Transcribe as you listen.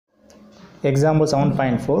Example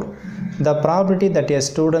 7.4. The probability that a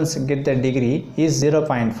students get the degree is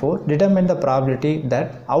 0.4. Determine the probability that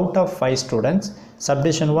out of 5 students,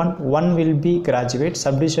 subdivision 1, 1 will be graduate,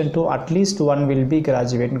 subdivision 2, at least 1 will be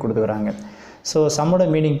graduate னு கொடுத்துக்கிறாங்க. So சம்மோட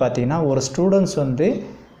meaning பார்த்தீங்கன்னா ஒரு students வந்து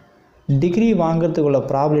degree வாங்கிறதுக்குள்ள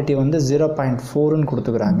probability வந்து 0.4ன்னு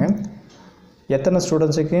கொடுத்துக்கிறாங்க. எத்தனை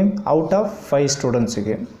ஸ்டூடெண்ட்ஸுக்கு? Out of 5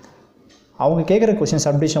 ஸ்டூடெண்ட்ஸுக்கு. அவங்க கேட்குற கொஸ்டின்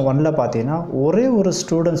சப்டிஷன் 1ல் பார்த்தீங்கன்னா ஒரே ஒரு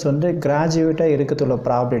ஸ்டூடெண்ட்ஸ் வந்து கிராஜுவேட்டாக இருக்கிறதுள்ள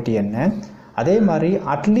ப்ராபிலிட்டி என்ன, அதே மாதிரி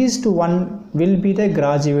at least 1 will be the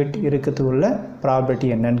graduate இருக்கிறதுள்ள probability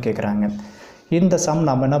என்னன்னு கேட்குறாங்க. இந்த சம்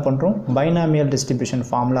நம்ம என்ன பண்ணுறோம், பைனாமியல் டிஸ்ட்ரிபியூஷன்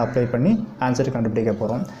ஃபார்மில் அப்ளை பண்ணி ஆன்சர் கண்டுபிடிக்க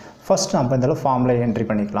போகிறோம். ஃபஸ்ட் நம்ம இந்த ஃபார்முலா என்ட்ரி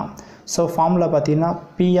பண்ணிக்கலாம். ஸோ ஃபார்முலா பார்த்தீங்கன்னா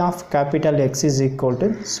P of capital X is equal to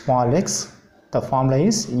small X. The formula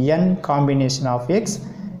is n combination of X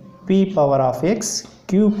P power of X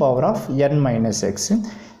Q power of n minus x.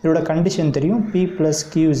 இதோட condition தெரியும், P plus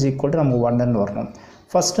Q is equal to நமக்கு 1ன்னு வரணும்.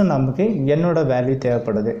 First நமக்கு என்னோட value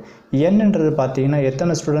தேவைப்படுது. என்னன்றது பார்த்தீங்கன்னா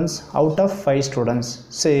எத்தனை students? Out of 5 students.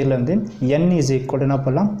 So இதுலேருந்து n is equal to என்ன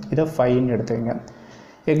பண்ணலாம், இதை 5ன்னு எடுத்துக்கங்க.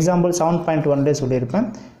 எக்ஸாம்பிள் 7.1 சொல்லியிருப்பேன்.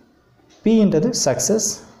 Pன்றது சக்ஸஸ்,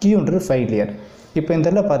 Qன்றது ஃபெயிலியர். இப்போ இந்த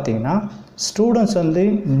இதில் பார்த்தீங்கன்னா ஸ்டூடெண்ட்ஸ் வந்து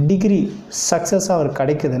டிகிரி சக்ஸஸாக அவர்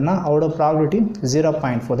கிடைக்குதுன்னா அவரோட probability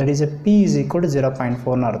 0.4. That is P is equal to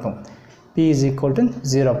 0.4ன்னு அர்த்தம். P is equal to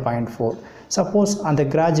 0.4. Suppose அந்த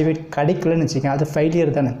கிராஜுவேட் கிடைக்கலன்னு வச்சுக்கோங்க, அது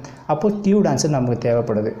ஃபெயிலியர் தானே. அப்போது Q'd ஆன்சர் நமக்கு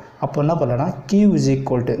தேவைப்படுது. அப்போ என்ன பண்ணலாம், Q is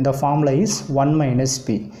equal to the formula is 1 minus P.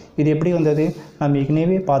 இது எப்படி வந்தது, நம்ம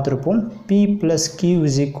ஏற்கனவே பார்த்துருப்போம். P plus Q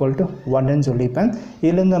is equal to 1ன்னு சொல்லிப்பேன்.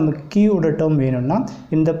 இதுலேருந்து நமக்கு Q'ோட டேர்ம் வேணும்னா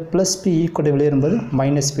இந்த ப்ளஸ் P ஈக்குவல் வெளியேறும்போது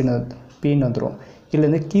மைனஸ் Pன்னு வந்துடும்.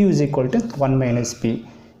 இதுலேருந்து Q is equal to 1 minus P.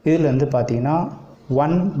 இதுலேருந்து பார்த்தீங்கன்னா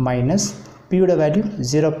 1 minus Pயோட வேல்யூ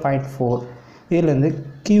 0.4. இதுலேருந்து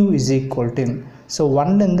Q is equal to, so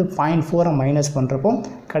 1லேருந்து 0.4 minus பண்ணுறப்போ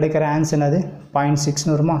கிடைக்கிற ஆன்சர் அது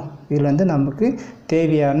 0.6ன்னு வருமா. இதுலேருந்து நமக்கு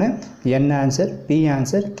தேவையான n answer, P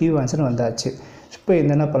answer, Q answer வந்தாச்சு. இப்போ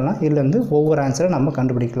இந்த என்ன பண்ணலாம், இதுலேருந்து ஒவ்வொரு ஆன்சரை நம்ம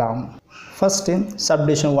கண்டுபிடிக்கலாம். ஃபஸ்ட்டு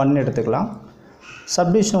சப்டிவிஷன் 1 எடுத்துக்கலாம்.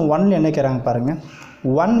 சப்டிவிஷன் 1 என்ன கேட்குறாங்க பாருங்கள்,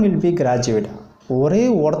 1 will be graduate. ஒரே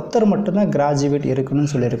ஒருத்தர் மட்டும்தான் கிராஜுவேட்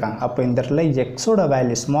இருக்கணும்னு சொல்லியிருக்காங்க. அப்போ இந்த இடத்துல எக்ஸோட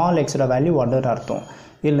வேல்யூ, ஸ்மால் எக்ஸோட வேல்யூ 1ன்னு அர்த்தம்.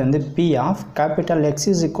 இதுலேருந்து P of capital X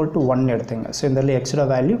is equal to 1 எடுத்துங்க. ஸோ இந்த இடத்துல எக்ஸோட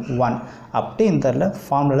வேல்யூ 1. அப்படியே இந்த இடத்துல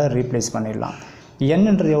ஃபார்முலாவில் ரீப்ளேஸ் பண்ணிடலாம்.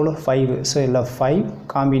 என்னன்றது எவ்வளோ, 5. ஸோ இதில் 5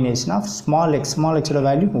 காம்பினேஷன் ஆஃப் ஸ்மால் எக்ஸோட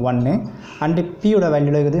வேல்யூ 1 அண்டு Pயோட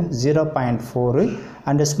வேல்யூ இருக்குது 0.4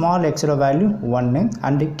 அண்டு ஸ்மால் எக்ஸோட வேல்யூ 1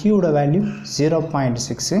 அண்டு Qயோட வேல்யூ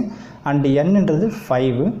 0.6 அண்டு என்னன்றது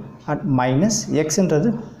 5 அண்ட் மைனஸ் எக்ஸ்ன்றது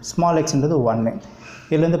ஸ்மால் எக்ஸ்ன்றது 1.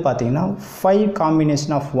 இதுலேருந்து பார்த்தீங்கன்னா 5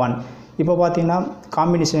 காம்பினேஷன் ஆஃப் 1. இப்போ பார்த்தீங்கன்னா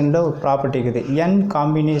காம்பினேஷனில் ஒரு ப்ராப்பர்ட்டி இருக்குது, n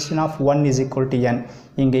combination of 1 is equal to n.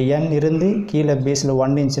 இங்கே n இருந்து கீழே பேஸில்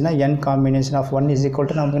 1 இருந்துச்சுன்னா n combination of 1 is equal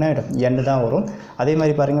to நமக்கு என்ன ஆகிடும், n தான் வரும். அதே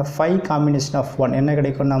மாதிரி பாருங்கள் 5 காம்பினேஷன் ஆஃப் 1 என்ன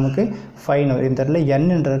கிடைக்கும் நமக்கு 5 வரும். இந்த இடத்துல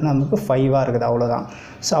nன்றது நமக்கு 5ஆக இருக்குது, அவ்வளோதான்.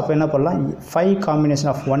 ஸோ அப்போ என்ன பண்ணலாம், 5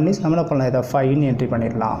 காம்பினேஷன் ஆஃப் 1 இஸ் நம்ம என்ன பண்ணலாம், இதை 5ன்னு என்ட்ரி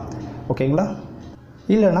பண்ணிடலாம். ஓகேங்களா?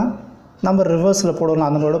 இல்லைனா நம்ம ரிவர்ஸில் போடலாம்,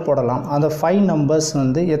 அந்த மாதிரி போடலாம். அந்த 5 நம்பர்ஸ்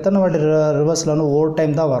வந்து எத்தனை வாட்டி ரிவர்ஸில் வந்து ஒரு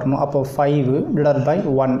டைம் தான் வரணும். அப்போ 5 டிவைட் பை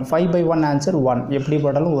 1, 5/1 ஆன்சர் 1. எப்படி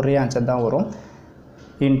போட்டாலும் ஒரே ஆன்சர் தான் வரும்.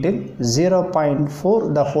 Into 0.4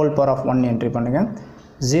 the whole power of 1 entry பண்ணுங்கள்.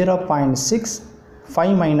 0.6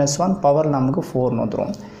 5 minus 1 பவர் நமக்கு 4ன்னு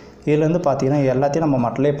வந்துடும். இதுலேருந்து பார்த்தீங்கன்னா எல்லாத்தையும் நம்ம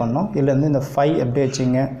மல்டிப்ளை பண்ணோம். இதுலேருந்து இந்த 5 எப்படி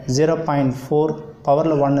வச்சுங்க, 0.4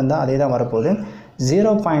 பவரில் 1 இருந்தால் அதே தான் வரப்போகுது.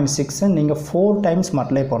 0.6 நீங்கள் 4 டைம்ஸ்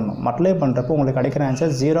மல்டிப்ளை பண்ணணும். மல்டிப்ளை பண்ணுறப்போ உங்களுக்கு கிடைக்கிற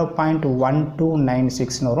ஆன்சர்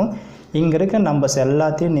 0.1296ன்னு வரும். இங்கே இருக்க நம்பர்ஸ்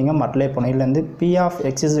எல்லாத்தையும் நீங்கள் மல்டிப்ளை பண்ணணும். இதுலேருந்து P of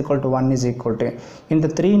X is equal to 1 is equal to இந்த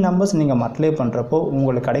 3 நம்பர்ஸ் நீங்கள் மல்டிப்ளை பண்ணுறப்போ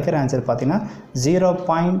உங்களுக்கு கிடைக்கிற ஆன்சர் பார்த்தீங்கன்னா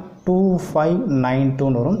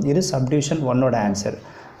 0.2592ன்னு வரும். இது சப்டிவிஷன் 1ஓட ஆன்சர்.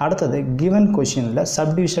 அடுத்தது கிவன் கொஷினில்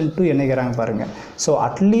சப்டிவிஷன் 2 என்ன கேட்குறாங்க பாருங்கள். So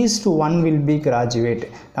at least 1 will be graduate.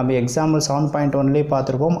 நம்ம எக்ஸாம்பிள் 7.1லேயே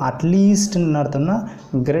பார்த்துருப்போம். அட்லீஸ்ட்னு அர்த்தம்னா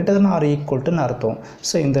கிரேட்டர் தன் ஆர் ஈக்குவல் டுன்னு அர்த்தம்.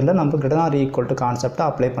 ஸோ இந்த இதில் நம்ம கிரேட்டர் ஆர் ஈக்குவல் டு கான்செப்டை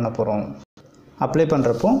அப்ளை பண்ண போகிறோம். அப்ளை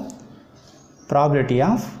பண்ணுறப்போ probability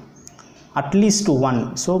of at least 1.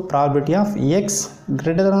 So probability of X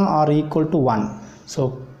greater than or equal to 1. So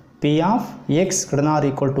P of X greater than or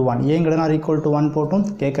equal to 1. ஏன் greater than or equal to 1 போட்டும்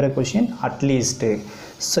கேட்குற question at least.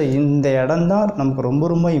 So இந்த இடம் தான் நமக்கு ரொம்ப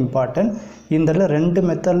ரொம்ப இம்பார்ட்டன்ட். இந்த இடத்துல 2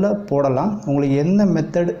 மெத்தடில் போடலாம். உங்களுக்கு எந்த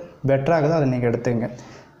மெத்தட் பெட்டராகுதோ அதை நீங்கள் எடுத்துங்க.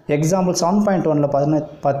 எக்ஸாம்பிள் 7.1ல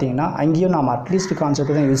பார்த்தீங்கன்னா அங்கேயும் நாம் அட்லீஸ்ட்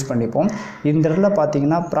கான்செப்ட் தான் யூஸ் பண்ணிப்போம். இந்த இடத்துல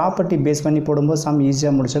பார்த்தீங்கன்னா ப்ராப்பர்ட்டி பேஸ் பண்ணி போடும்போது சம்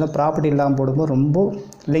ஈஸியாக முடிச்சாலும் ப்ராப்பர்ட்டி இல்லாமல் போடும்போது ரொம்ப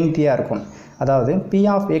லெங்க்தியாக இருக்கும். அதாவது p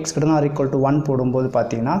of x ≥ 1 போடும்போது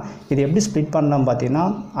பார்த்தீங்கன்னா இது எப்படி ஸ்ப்ளிட் பண்ணலாம் பார்த்தீங்கன்னா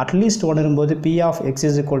அட்லீஸ்ட் 1 இருக்கும்போது p of x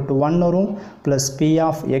 = 1 வரும் ப்ளஸ் p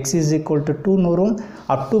of x = 2 வரும்.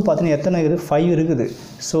 அப் டு பார்த்தீங்கன்னா எத்தனை இருக்குது 5 இருக்குது.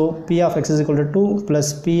 So p of x = 2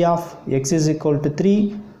 plus p of x = 3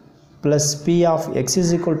 plus p of x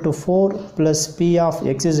 = 4 plus p of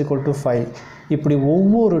x = 5. இப்படி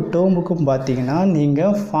ஒவ்வொரு டேர்முக்கும் பார்த்தீங்கன்னா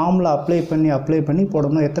நீங்கள் ஃபார்முலா அப்ளை பண்ணி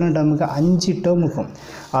போடணும். எத்தனை டேர்முக்கு 5 டேர்முக்கும்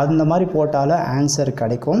அந்த மாதிரி போட்டால் ஆன்சர்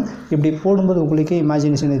கிடைக்கும். இப்படி போடும்போது உங்களுக்கே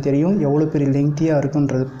இமேஜினேஷன் தெரியும் எவ்வளோ பெரிய லெங்க்தியாக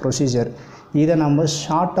இருக்குன்றது ப்ரொசீஜர். இதை நம்ம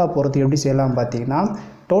ஷார்ட்டாக போகிறது எப்படி செய்யலாம் பார்த்தீங்கன்னா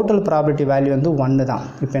டோட்டல் ப்ராப்பர்ட்டி வேல்யூ வந்து 1 தான்.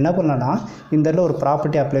 இப்போ என்ன பண்ணலாம்னா இந்த இடத்துல ஒரு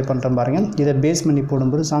ப்ராப்பர்ட்டி அப்ளை பண்ணுறேன் பாருங்கள். இதை பேஸ் பண்ணி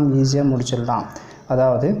போடும்போது சம் ஈஸியாக முடிச்சிடலாம்.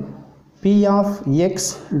 அதாவது p of x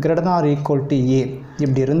 ≥ a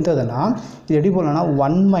இப்படி இருந்ததுன்னா இது எப்படி போடலாம்னா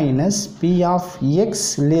 1 minus p of x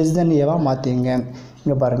less than a மாற்றிங்க.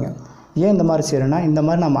 இங்கே பாருங்கள் ஏன் இந்த மாதிரி செய்யறேன்னா இந்த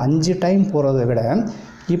மாதிரி நம்ம 5 டைம் போகிறத விட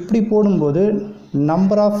இப்படி போடும்போது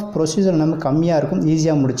நம்பர் ஆஃப் ப்ரொசீஜர் நம்ம கம்மியாக இருக்கும்,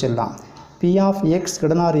 ஈஸியாக முடிச்சிடலாம். p of x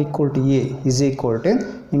 ≥ a is equal to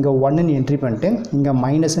இங்கே 1ன்னு என்ட்ரி பண்ணிட்டு இங்கே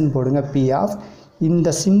மைனஸ்ன்னு போடுங்க. p of இந்த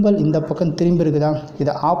சிம்பிள் இந்த பக்கம் திரும்பி இருக்குதா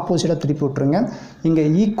இதை ஆப்போசிட்டாக திருப்பி விட்ருங்க. இங்கே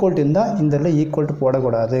ஈக்குவல் இருந்தால் இந்த இதில் ஈக்குவல்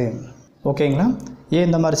போடக்கூடாது. ஓகேங்களா? ஏன்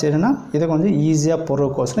இந்த மாதிரி செய்யணும்னா இதை கொஞ்சம் ஈஸியாக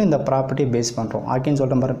போடுறதுக்கோசரம் இந்த ப்ராப்பர்ட்டி பேஸ் பண்ணுறோம். ஆக்கின்னு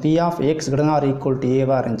சொல்கிறேன் பாருங்கள். p of x ≥ a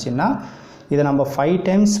இருந்துச்சுன்னா இதை நம்ம 5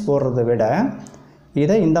 டைம்ஸ் போடுறத விட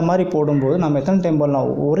இதை இந்த மாதிரி போடும்போது நம்ம எத்தனை டைம் போடலாம்,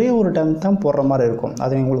 ஒரே ஒரு டைம் தான் போடுற மாதிரி இருக்கும்.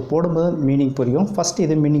 அது உங்களுக்கு போடும்போது மீனிங் புரியும். ஃபஸ்ட்டு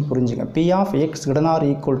இது மீனிங் புரிஞ்சுங்க. p of x ≥ a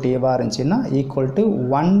இருந்துச்சுன்னா =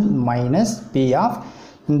 1 minus p of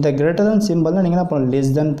இந்த கிரேட்டர் தன் சிம்பிள்னால் நீங்கள் என்ன பண்ணணும்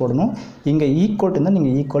லெஸ் தென் போடணும். இங்கே ஈக்குவல் இருந்தால்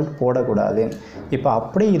நீங்கள் ஈக்குவல் போடக்கூடாது. இப்போ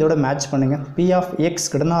அப்படியே இதோட மேட்ச் பண்ணுங்கள். p of x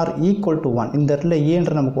 ≥ 1 இந்த இடத்துல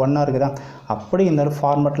ஏன்ற நமக்கு 1 இருக்குதா அப்படி இந்த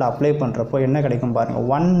ஃபார்மேட்டில் அப்ளை பண்ணுறப்போ என்ன கிடைக்கும் பாருங்கள்.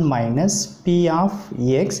 1 minus p of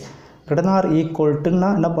x ≥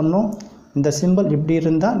 என்ன பண்ணணும் இந்த சிம்பிள் இப்படி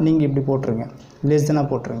இருந்தால் நீங்கள் இப்படி போட்டுருங்க, லெஸ் தெனாக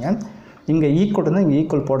போட்டுருங்க. இங்கே ஈக்குவல் இருந்தால் இங்கே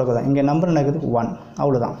ஈக்குவல் போடக்கூடாது. இங்கே நம்பர் என்ன இருக்குது 1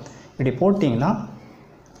 அவ்வளோதான். இப்படி போட்டிங்கன்னா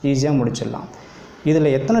ஈஸியாக முடிச்சிடலாம்.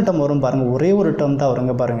 இதில் எத்தனை டேர்ம் வரும் பாருங்கள், ஒரே ஒரு டேர்ம் தான்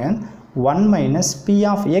வருங்க பாருங்கள். 1 minus p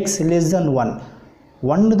of x less than 1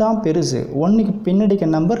 1 தான் பெருசு, 1க்கு பின்னாடிக்க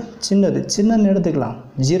நம்பர் சின்னன்னு எடுத்துக்கலாம்,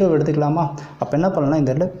 0 எடுத்துக்கலாமா? அப்போ என்ன பண்ணலாம் இந்த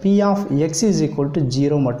இடத்துல p of x =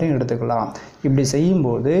 0 மட்டும் எடுத்துக்கலாம். இப்படி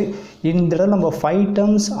செய்யும்போது இந்த இடத்துல நம்ம 5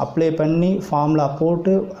 டேர்ம்ஸ் அப்ளை பண்ணி ஃபார்முலா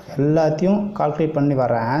போட்டு எல்லாத்தையும் கால்குலேட் பண்ணி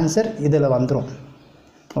வர ஆன்சர் இதில் வந்துடும்.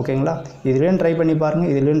 ஓகேங்களா? இதுலேயும் ட்ரை பண்ணி பாருங்கள்,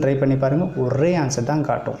 இதுலேயும் ட்ரை பண்ணி பாருங்கள், ஒரே ஆன்சர் தான்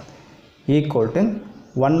காட்டும். =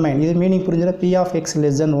 1 minus இது meaning புரிஞ்சுன்னா p of x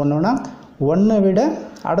less than 1னா 1 விட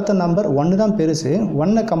அடுத்த நம்பர் 1 தான் பெருசு,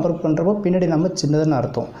 1 கம்பேர் பண்ணுறப்போ பின்னாடி நம்பர் சின்னதுன்னு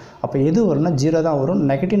அர்த்தம். அப்போ எது வரும்னா 0 தான் வரும்.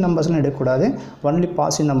 நெகட்டிவ் நம்பர்ஸ்லாம் எடுக்கக்கூடாது, ஒன்லி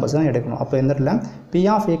பாசிட்டிவ் நம்பர்ஸ் தான் எடுக்கணும். அப்போ இந்த இடத்துல p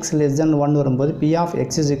of x less than 1 வரும்போது p of x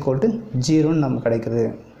 = 0ன்னு நமக்கு கிடைக்குது.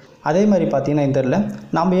 அதே மாதிரி பார்த்தீங்கன்னா இந்த இடத்துல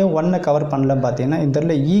நம்ம ஏன் 1 கவர் பண்ணல பார்த்தீங்கன்னா இந்த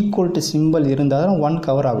இடத்துல ஈக்குவல் சிம்பிள் இருந்தால் தான் 1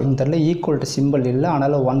 கவர் ஆகும். இந்த இடத்துல ஈக்குவல் சிம்பிள் இல்லை,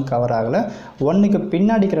 அதனால் 1 கவர் ஆகலை. 1க்கு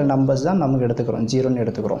பின்னாடி இருக்கிற நம்பர்ஸ் தான் நமக்கு எடுத்துக்கிறோம், 0ன்னு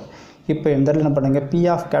எடுத்துக்கிறோம். இப்போ இந்த இடத்துல என்ன பண்ணுங்கள், p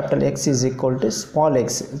of X = small x.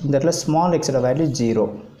 இந்த இடத்துல ஸ்மால் எக்ஸோட வேல்யூ 0.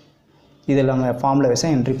 இதில் நம்ம ஃபார்முலா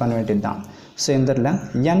வைஸாக என்ட்ரி பண்ண வேண்டியது தான். ஸோ இந்த இடத்துல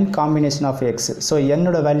n combination of x. So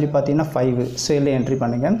என்னோட வேல்யூ பார்த்தீங்கன்னா 5. ஸோ இதில் என்ட்ரி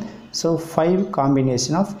பண்ணுங்கள். ஸோ 5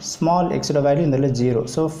 காம்பினேஷன் ஆஃப் ஸ்மால் எக்ஸோட வேல்யூ இந்த இடத்துல 0.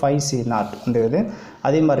 ஸோ 5c0 வந்துடுது.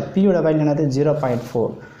 அதே மாதிரி p யோட வேல்யூ என்னது 0.4.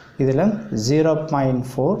 இதில்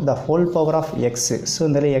 0.4 the whole power of x. So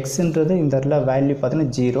இந்த எக்ஸுன்றது இந்த இடத்துல வேல்யூ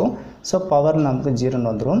பார்த்தீங்கன்னா 0. ஸோ பவர் நமக்கு 0ன்னு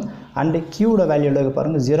வந்துடும். அண்டு க்யூட வேல்யூ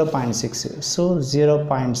பாருங்கள் 0.6. ஸோ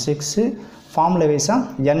 0.6 ஃபார்முலா வைஸாக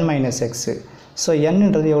n minus x. ஸோ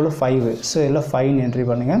nன்றது எவ்வளோ 5. ஸோ இதில் 5 என்ட்ரி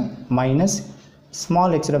பண்ணுங்கள், மைனஸ்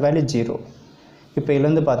ஸ்மால் எக்ஸோட வேல்யூ 0. இப்போ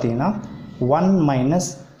இதுலேருந்து பார்த்தீங்கன்னா 1 minus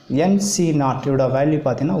nc0 யோட வேல்யூ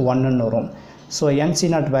பார்த்தீங்கன்னா 1ன்னு வரும். ஸோ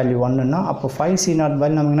nc0 வேல்யூ 1ன்னா அப்போ 5c0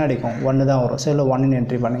 வேல்யூ நமக்கு என்ன கிடைக்கும் 1 தான் வரும். ஸோ இதில் 1ன்னு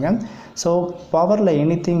என்ட்ரி பண்ணுங்கள். ஸோ பவரில்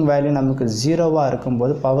எனிதிங் வேல்யூ நமக்கு 0வாக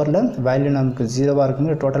இருக்கும்போது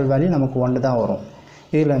டோட்டல் வேல்யூ நமக்கு 1 தான் வரும்.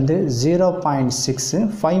 இதில் வந்து 0.6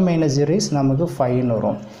 5 minus 0 is நமக்கு 5ன்னு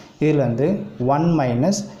வரும். இதில் வந்து 1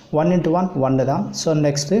 minus 1 into 1 1 தான். ஸோ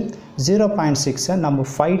நெக்ஸ்ட்டு 0.6 நம்ம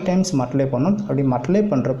 5 டைம்ஸ் மல்டிப்ளை பண்ணணும். அப்படி மல்டிப்ளை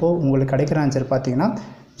பண்ணுறப்போ உங்களுக்கு கிடைக்கிற ஆன்சர் பார்த்தீங்கன்னா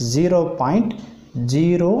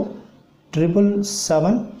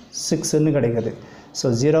 0.0776ன்னு கிடைக்குது. ஸோ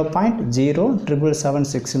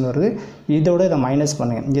 0.0776ன்னு வருது. இதோட இதை மைனஸ்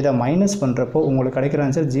பண்ணுங்கள். இதை மைனஸ் பண்ணுறப்போ உங்களுக்கு கிடைக்கிற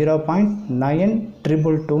ஆன்சர்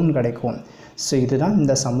 0.9222ன்னு கிடைக்கும். ஸோ இதுதான்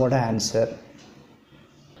இந்த சம்மோட ஆன்சர்.